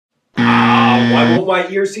Why won't my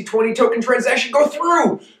ERC-20 token transaction go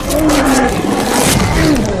through?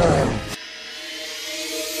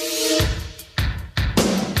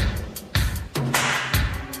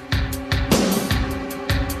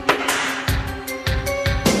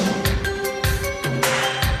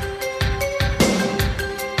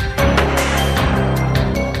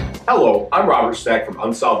 Hello, I'm Robert Stack from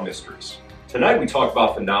Unsolved Mysteries. Tonight we talk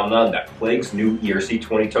about a phenomenon that plagues new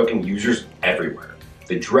ERC-20 token users everywhere.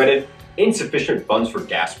 The dreaded insufficient funds for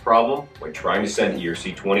gas problem when trying to send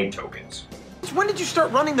ERC-20 tokens. When did you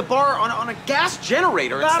start running the bar on a gas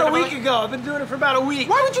generator? About a week ago. I've been doing it for about a week.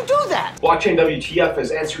 Why would you do that? Blockchain WTF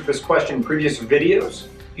has answered this question in previous videos.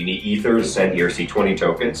 You need Ether to send ERC-20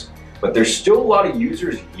 tokens, but there's still a lot of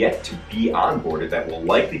users yet to be onboarded that will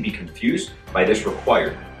likely be confused by this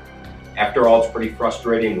requirement. After all, it's pretty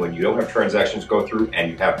frustrating when you don't have transactions go through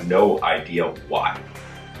and you have no idea why.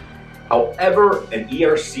 However, an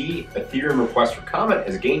ERC Ethereum request for comment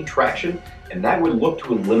has gained traction, and that would look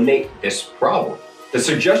to eliminate this problem. The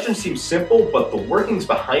suggestion seems simple, but the workings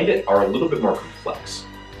behind it are a little bit more complex.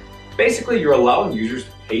 Basically, you're allowing users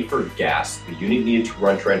to pay for gas, the unit needed to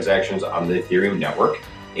run transactions on the Ethereum network,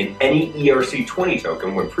 in any ERC-20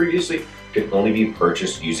 token when previously could only be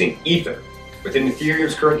purchased using Ether. Within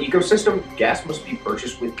Ethereum's current ecosystem, gas must be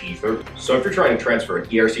purchased with Ether. So if you're trying to transfer an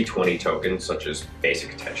ERC-20 token, such as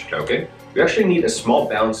basic attention token, you actually need a small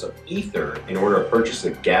balance of Ether in order to purchase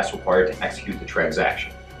the gas required to execute the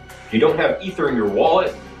transaction. If you don't have Ether in your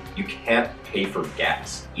wallet, you can't pay for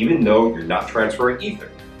gas, even though you're not transferring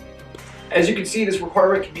Ether. As you can see, this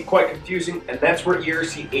requirement can be quite confusing, and that's where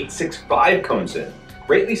ERC-865 comes in.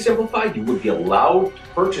 Greatly simplified, you would be allowed to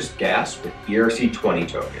purchase gas with ERC-20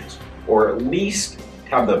 tokens, or at least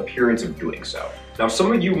have the appearance of doing so. Now,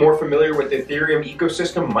 some of you more familiar with the Ethereum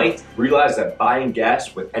ecosystem might realize that buying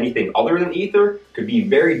gas with anything other than Ether could be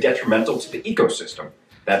very detrimental to the ecosystem.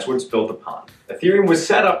 That's what it's built upon. Ethereum was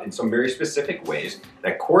set up in some very specific ways,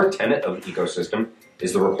 and a core tenet of the ecosystem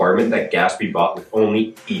is the requirement that gas be bought with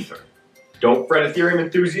only Ether. Don't fret, Ethereum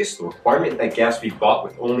enthusiasts, the requirement that gas be bought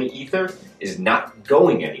with only Ether is not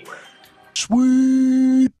going anywhere.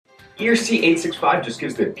 Sweet! ERC-865 just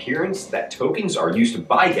gives the appearance that tokens are used to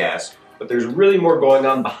buy gas, but there's really more going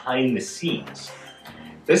on behind the scenes.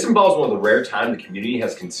 This involves one of the rare times the community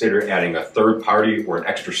has considered adding a third party or an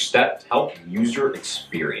extra step to help user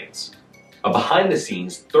experience. A behind the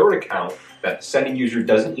scenes third account that the sending user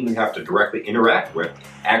doesn't even have to directly interact with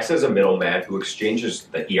acts as a middleman who exchanges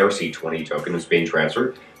the ERC-20 token that's being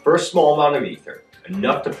transferred for a small amount of Ether,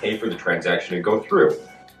 enough to pay for the transaction to go through.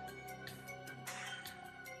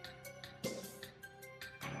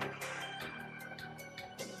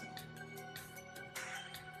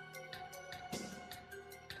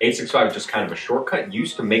 ERC-865 is just kind of a shortcut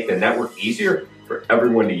used to make the network easier for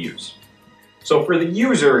everyone to use. So for the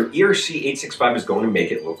user, ERC-865 is going to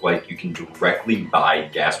make it look like you can directly buy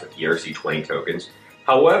gas with ERC-20 tokens.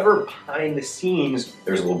 However, behind the scenes,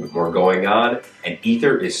 there's a little bit more going on, and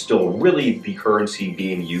Ether is still really the currency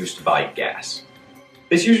being used to buy gas.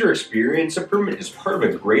 This user experience improvement is part of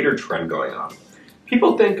a greater trend going on.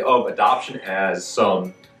 People think of adoption as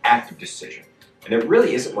some active decision. And it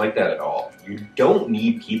really isn't like that at all. You don't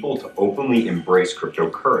need people to openly embrace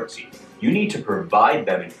cryptocurrency. You need to provide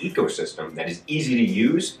them an ecosystem that is easy to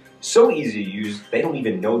use, so easy to use they don't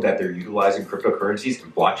even know that they're utilizing cryptocurrencies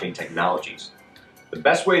and blockchain technologies. The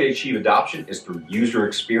best way to achieve adoption is through user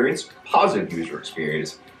experience, positive user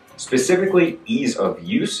experience, specifically ease of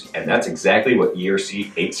use, and that's exactly what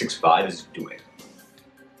ERC-865 is doing.